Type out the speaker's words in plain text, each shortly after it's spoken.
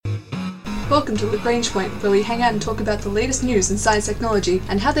Welcome to Lagrange Point, where we hang out and talk about the latest news in science technology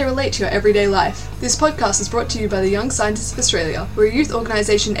and how they relate to your everyday life. This podcast is brought to you by the Young Scientists of Australia. We're a youth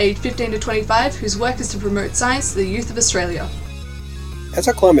organisation aged 15 to 25 whose work is to promote science to the youth of Australia. As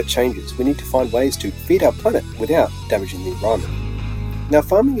our climate changes, we need to find ways to feed our planet without damaging the environment. Now,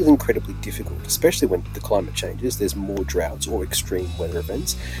 farming is incredibly difficult, especially when the climate changes, there's more droughts or extreme weather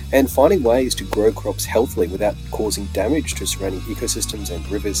events, and finding ways to grow crops healthily without causing damage to surrounding ecosystems and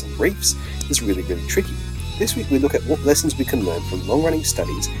rivers and reefs is really, really tricky. This week we look at what lessons we can learn from long-running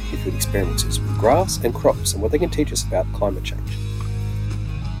studies in food experiences with grass and crops and what they can teach us about climate change.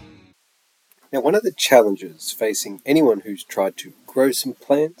 Now, one of the challenges facing anyone who's tried to grow some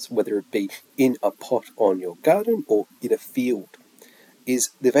plants, whether it be in a pot on your garden or in a field,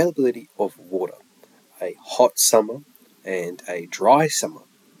 is the availability of water. A hot summer and a dry summer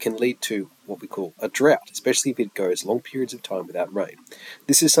can lead to what we call a drought, especially if it goes long periods of time without rain.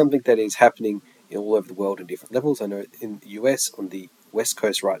 This is something that is happening all over the world in different levels. I know in the US, on the west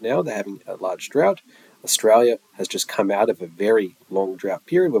coast right now, they're having a large drought. Australia has just come out of a very long drought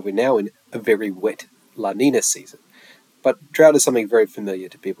period where we're now in a very wet La Nina season. But drought is something very familiar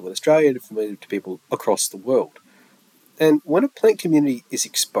to people in Australia and familiar to people across the world. And when a plant community is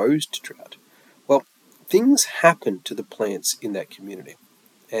exposed to drought, well, things happen to the plants in that community.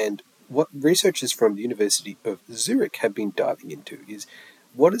 And what researchers from the University of Zurich have been diving into is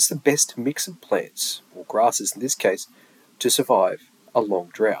what is the best mix of plants, or grasses in this case, to survive a long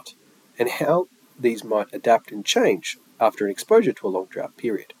drought, and how these might adapt and change after an exposure to a long drought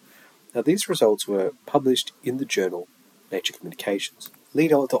period. Now, these results were published in the journal Nature Communications.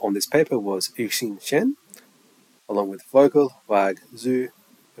 Lead author on this paper was Yuxin Chen, along with Vogel, Wag, Zhu,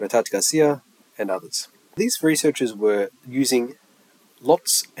 Ratat Garcia, and others. These researchers were using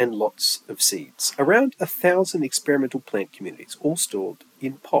lots and lots of seeds, around 1,000 experimental plant communities, all stored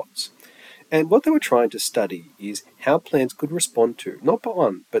in pots. And what they were trying to study is how plants could respond to, not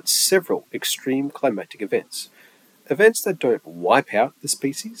one, but several extreme climatic events. Events that don't wipe out the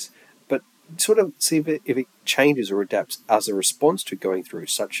species, but sort of see if it changes or adapts as a response to going through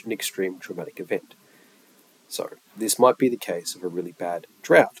such an extreme traumatic event. So, this might be the case of a really bad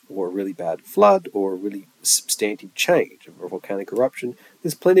drought, or a really bad flood, or a really substantive change, or a volcanic eruption.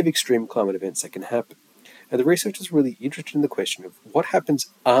 There's plenty of extreme climate events that can happen. And the researchers are really interested in the question of what happens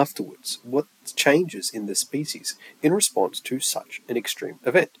afterwards, what changes in the species in response to such an extreme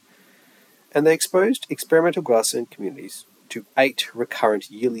event. And they exposed experimental grassland communities to 8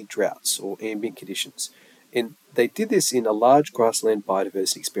 recurrent yearly droughts, or ambient conditions. And they did this in a large grassland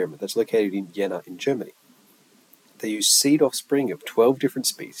biodiversity experiment that's located in Jena in Germany. They used seed offspring of 12 different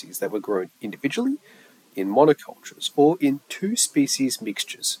species that were grown individually, in monocultures, or in 2 species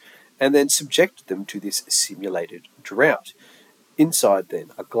mixtures, and then subjected them to this simulated drought inside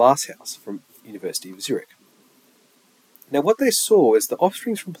then a glasshouse from University of Zurich. Now, what they saw is the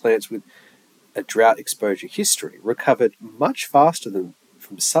offspring from plants with a drought exposure history recovered much faster than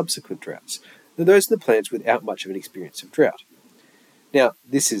from subsequent droughts than those in the plants without much of an experience of drought. Now,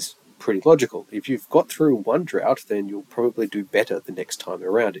 this is pretty logical. If you've got through one drought, then you'll probably do better the next time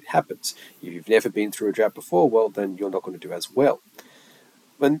around it happens. If you've never been through a drought before, well, then you're not going to do as well.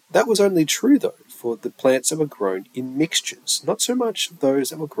 And that was only true, though, for the plants that were grown in mixtures, not so much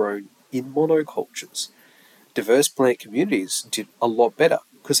those that were grown in monocultures. Diverse plant communities did a lot better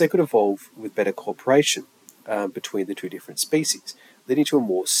because they could evolve with better cooperation between the 2 different species, leading to a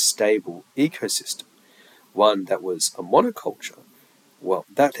more stable ecosystem. One that was a monoculture, well,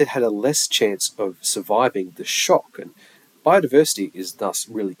 that had a less chance of surviving the shock, and biodiversity is thus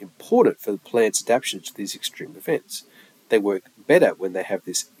really important for the plant's adaptation to these extreme events. They work better when they have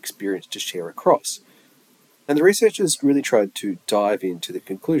this experience to share across. And the researchers really tried to dive into the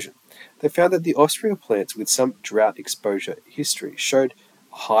conclusion. They found that the offspring of plants with some drought exposure history showed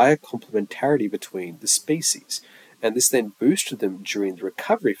higher complementarity between the species, and this then boosted them during the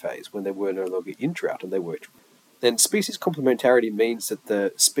recovery phase when they were no longer in drought and they worked. Then species complementarity means that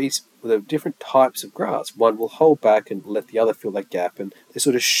the different types of grass, one will hold back and let the other fill that gap, and they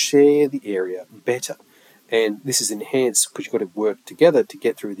sort of share the area better. And this is enhanced because you've got to work together to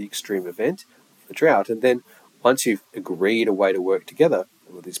get through the extreme event, the drought, and then once you've agreed a way to work together,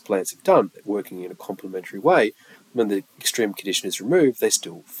 what these plants have done, working in a complementary way, when the extreme condition is removed, they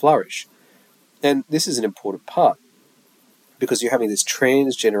still flourish. And this is an important part, because you're having this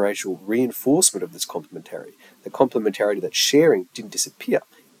transgenerational reinforcement of this complementarity. The complementarity, that sharing, didn't disappear.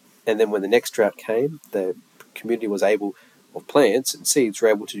 And then when the next drought came, the community was able, of plants and seeds, were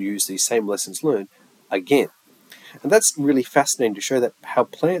able to use these same lessons learned again. And that's really fascinating to show that how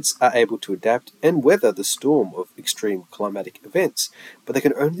plants are able to adapt and weather the storm of extreme climatic events, but they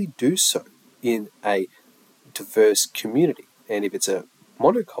can only do so in a diverse community. And if it's a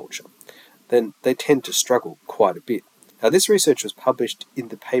monoculture, then they tend to struggle quite a bit. Now, this research was published in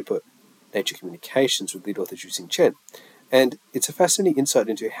the paper Nature Communications with lead author Zhu-Xing Chen, and it's a fascinating insight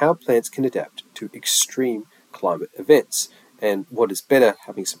into how plants can adapt to extreme climate events, and what is better,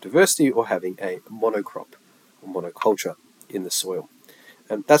 having some diversity or having a monocrop or monoculture in the soil.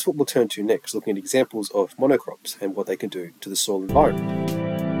 And that's what we'll turn to next, looking at examples of monocrops and what they can do to the soil environment.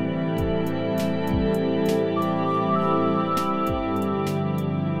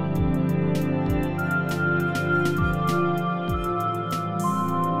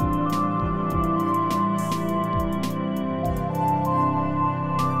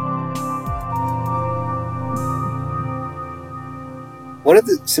 One of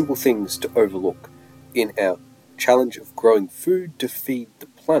the simple things to overlook in our challenge of growing food to feed the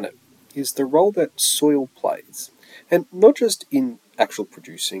planet is the role that soil plays. And not just in actual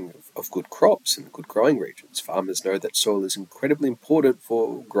producing of good crops and good growing regions. Farmers know that soil is incredibly important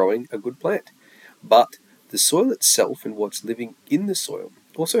for growing a good plant. But the soil itself and what's living in the soil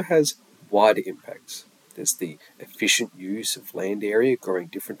also has wider impacts. There's the efficient use of land area growing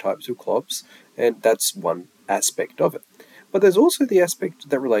different types of crops, and that's one aspect of it. But there's also the aspect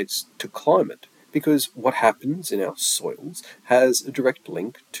that relates to climate, because what happens in our soils has a direct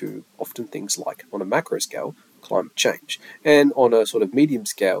link to often things like, on a macro scale, climate change, and on a sort of medium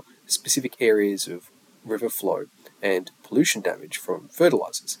scale, specific areas of river flow and pollution damage from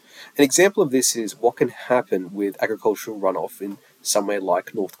fertilizers. An example of this is what can happen with agricultural runoff in somewhere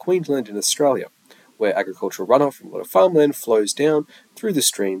like North Queensland in Australia, where agricultural runoff from a lot of farmland flows down through the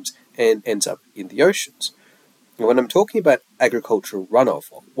streams and ends up in the oceans. When I'm talking about agricultural runoff,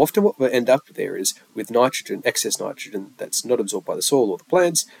 often what we end up there is with nitrogen, excess nitrogen that's not absorbed by the soil or the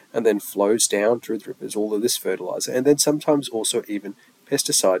plants, and then flows down through the rivers, all of this fertilizer, and then sometimes also even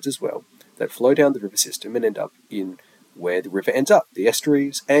pesticides as well, that flow down the river system and end up in where the river ends up, the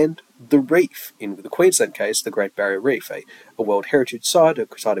estuaries and the reef. In the Queensland case, the Great Barrier Reef, a World Heritage Site, a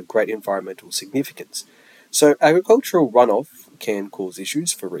site of great environmental significance. So agricultural runoff can cause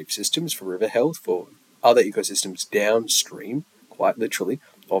issues for reef systems, for river health, for other ecosystems downstream, quite literally,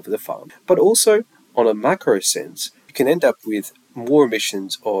 of the farm. But also, on a macro sense, you can end up with more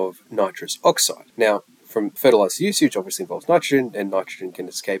emissions of nitrous oxide. Now, from fertilizer usage obviously involves nitrogen, and nitrogen can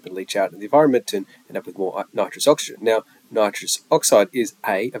escape and leach out in the environment and end up with more nitrous oxygen. Now, nitrous oxide is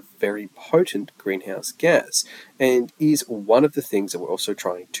a very potent greenhouse gas, and is one of the things that we're also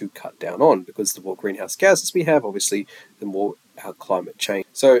trying to cut down on, because the more greenhouse gases we have, obviously, the more our climate change.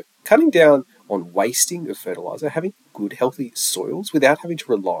 So, cutting down on wasting of fertilizer, having good healthy soils without having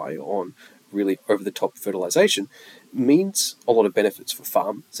to rely on really over-the-top fertilization means a lot of benefits for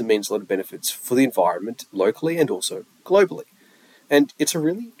farmers. It means a lot of benefits for the environment locally and also globally. And it's a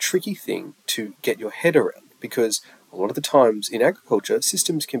really tricky thing to get your head around, because a lot of the times in agriculture,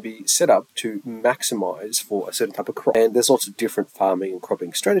 systems can be set up to maximize for a certain type of crop. And there's lots of different farming and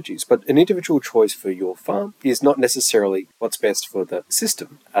cropping strategies, but an individual choice for your farm is not necessarily what's best for the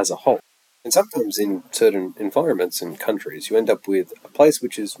system as a whole. And sometimes in certain environments and countries, you end up with a place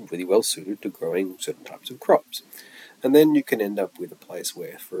which is really well suited to growing certain types of crops. And then you can end up with a place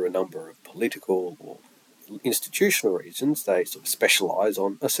where, for a number of political or institutional reasons, they sort of specialize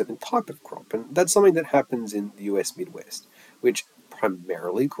on a certain type of crop. And that's something that happens in the US Midwest, which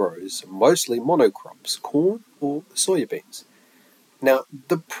primarily grows mostly monocrops, corn or soybeans. Now,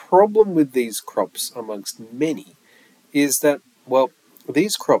 the problem with these crops, amongst many, is that, well,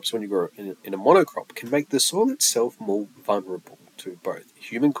 these crops, when you grow in a monocrop, can make the soil itself more vulnerable to both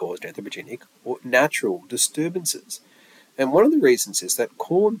human-caused anthropogenic or natural disturbances. And one of the reasons is that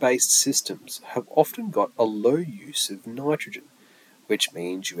corn-based systems have often got a low use of nitrogen, which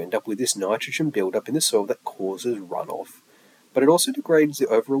means you end up with this nitrogen buildup in the soil that causes runoff, but it also degrades the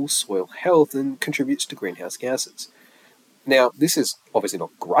overall soil health and contributes to greenhouse gases. Now, this is obviously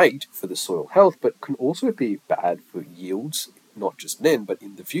not great for the soil health, but can also be bad for yields, not just then, but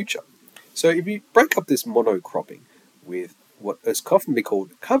in the future. So if you break up this monocropping with what is often be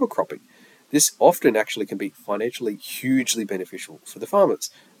called cover cropping, this often actually can be financially hugely beneficial for the farmers,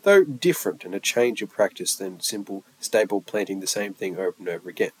 though different and a change of practice than simple, stable planting the same thing over and over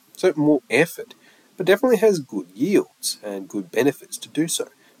again. So more effort, but definitely has good yields and good benefits to do so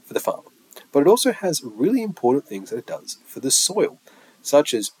for the farmer. But it also has really important things that it does for the soil,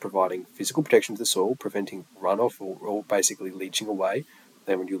 such as providing physical protection to the soil, preventing runoff or basically leaching away.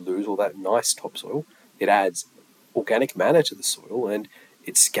 Then when you lose all that nice topsoil, it adds organic matter to the soil, and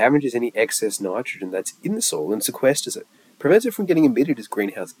it scavenges any excess nitrogen that's in the soil and sequesters it, prevents it from getting emitted as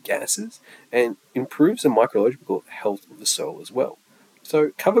greenhouse gases, and improves the microbiological health of the soil as well.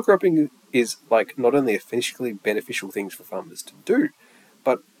 So cover cropping is like not only officially beneficial things for farmers to do,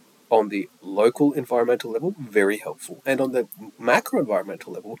 but on the local environmental level, very helpful. And on the macro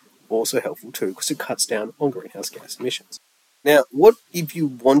environmental level, also helpful too, because it cuts down on greenhouse gas emissions. Now, what if you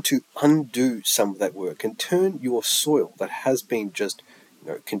want to undo some of that work and turn your soil that has been just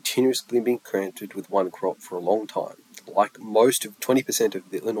continuously being planted with one crop for a long time, like most of 20% of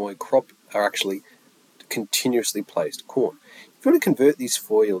the Illinois crop are actually continuously placed corn. If you want to convert these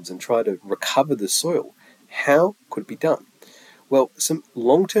fields and try to recover the soil, how could it be done? Well, some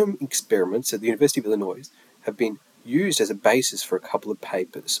long-term experiments at the University of Illinois have been used as a basis for a couple of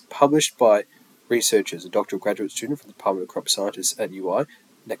papers published by researchers, a doctoral graduate student from the Department of Crop Science at UI,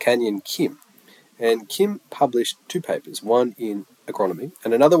 Nakanyan Kim. And Kim published two papers, one in agronomy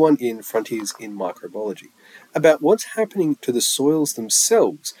and another one in Frontiers in Microbiology, about what's happening to the soils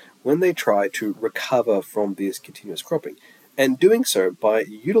themselves when they try to recover from this continuous cropping, and doing so by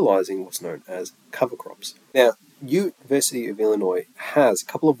utilizing what's known as cover crops. Now, University of Illinois has a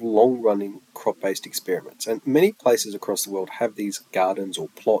couple of long-running crop-based experiments, and many places across the world have these gardens or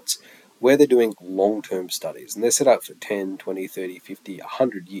plots where they're doing long-term studies, and they're set up for 10, 20, 30, 50,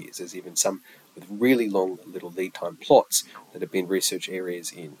 100 years. There's even some with really long little lead time plots that have been research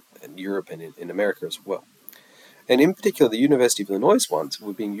areas in Europe and in America as well. And in particular, the University of Illinois ones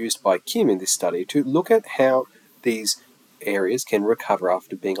were being used by Kim in this study to look at how these areas can recover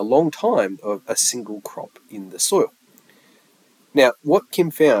after being a long time of a single crop in the soil. Now, what Kim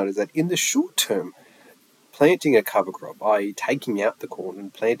found is that in the short term, planting a cover crop, i.e. taking out the corn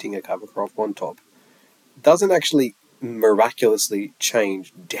and planting a cover crop on top, doesn't actually miraculously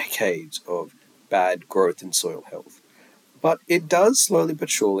change decades of bad growth and soil health. But it does slowly but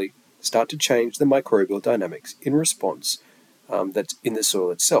surely start to change the microbial dynamics in response that's in the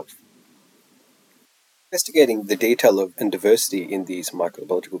soil itself. Investigating the detail and diversity in these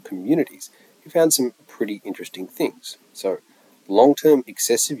microbiological communities, we found some pretty interesting things. So, long-term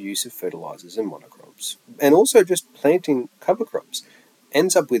excessive use of fertilizers and monocrops, and also just planting cover crops,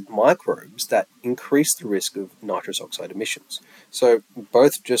 ends up with microbes that increase the risk of nitrous oxide emissions. So,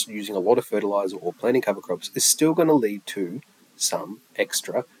 both just using a lot of fertilizer or planting cover crops is still going to lead to some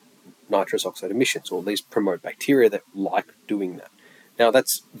extra nitrous oxide emissions, or at least promote bacteria that like doing that. Now,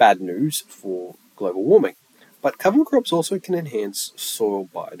 that's bad news for global warming. But cover crops also can enhance soil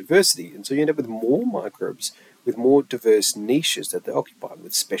biodiversity, and so you end up with more microbes with more diverse niches that they occupy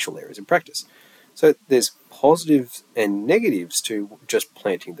with special areas of practice. So there's positives and negatives to just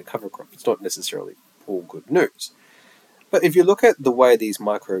planting the cover crop. It's not necessarily all good news. But if you look at the way these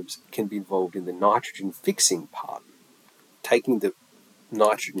microbes can be involved in the nitrogen fixing part, taking the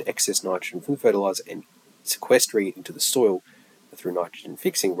excess nitrogen from the fertilizer and sequestering it into the soil through nitrogen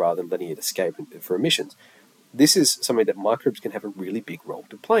fixing rather than letting it escape for emissions, this is something that microbes can have a really big role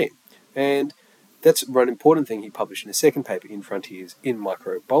to play in. And that's one important thing he published in a second paper in Frontiers in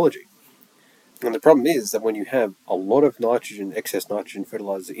Microbiology. And the problem is that when you have a lot of excess nitrogen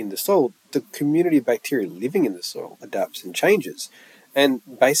fertilizer in the soil, the community of bacteria living in the soil adapts and changes. And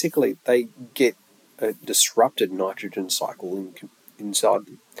basically, they get a disrupted nitrogen cycle inside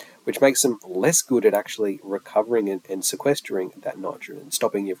them, which makes them less good at actually recovering and sequestering that nitrogen and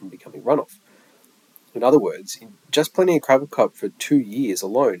stopping it from becoming runoff. In other words, just planting a cover crop for 2 years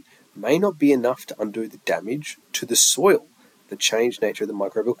alone may not be enough to undo the damage to the soil, the changed nature of the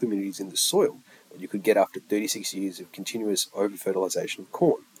microbial communities in the soil that you could get after 36 years of continuous over-fertilization of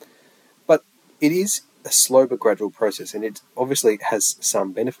corn. But it is a slow but gradual process, and it obviously has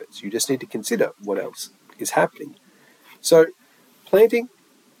some benefits. You just need to consider what else is happening. So, planting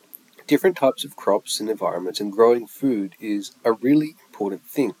different types of crops and environments and growing food is a really important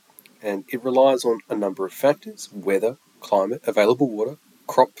thing, and it relies on a number of factors: weather, climate, available water,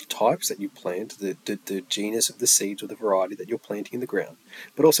 crop types that you plant, the genus of the seeds or the variety that you're planting in the ground,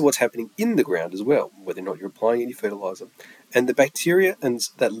 but also what's happening in the ground as well, whether or not you're applying any fertilizer, and the bacteria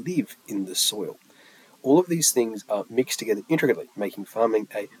that live in the soil. All of these things are mixed together intricately, making farming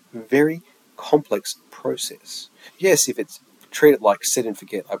a very complex process. Yes, if it's treated like set and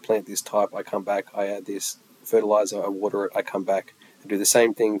forget, I plant this type, I come back, I add this fertilizer, I water it, I come back and do the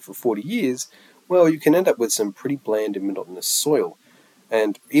same thing for 40 years, well, you can end up with some pretty bland and monotonous soil.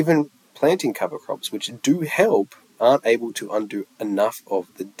 And even planting cover crops, which do help, aren't able to undo enough of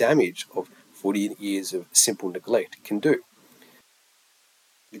the damage of 40 years of simple neglect can do.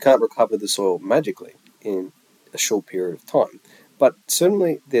 You can't recover the soil magically in a short period of time, but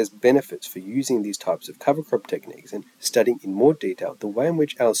certainly there's benefits for using these types of cover crop techniques and studying in more detail the way in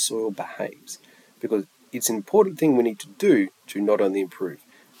which our soil behaves, because it's an important thing we need to do to not only improve,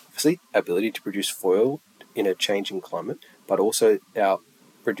 obviously, ability to produce foil in a changing climate, but also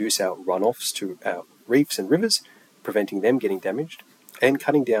reduce our runoffs to our reefs and rivers, preventing them getting damaged, and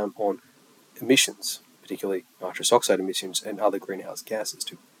cutting down on emissions, particularly nitrous oxide emissions and other greenhouse gases,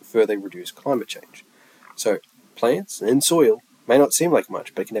 to further reduce climate change. So plants and soil may not seem like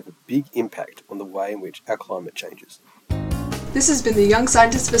much, but can have a big impact on the way in which our climate changes. This has been the Young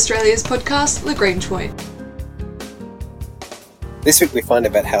Scientists of Australia's podcast, Lagrange Point. This week we find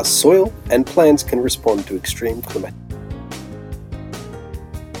out about how soil and plants can respond to extreme climate.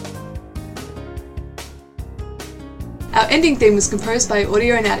 Our ending theme was composed by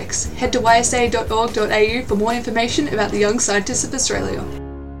Audionautics. Head to ysa.org.au for more information about the Young Scientists of Australia.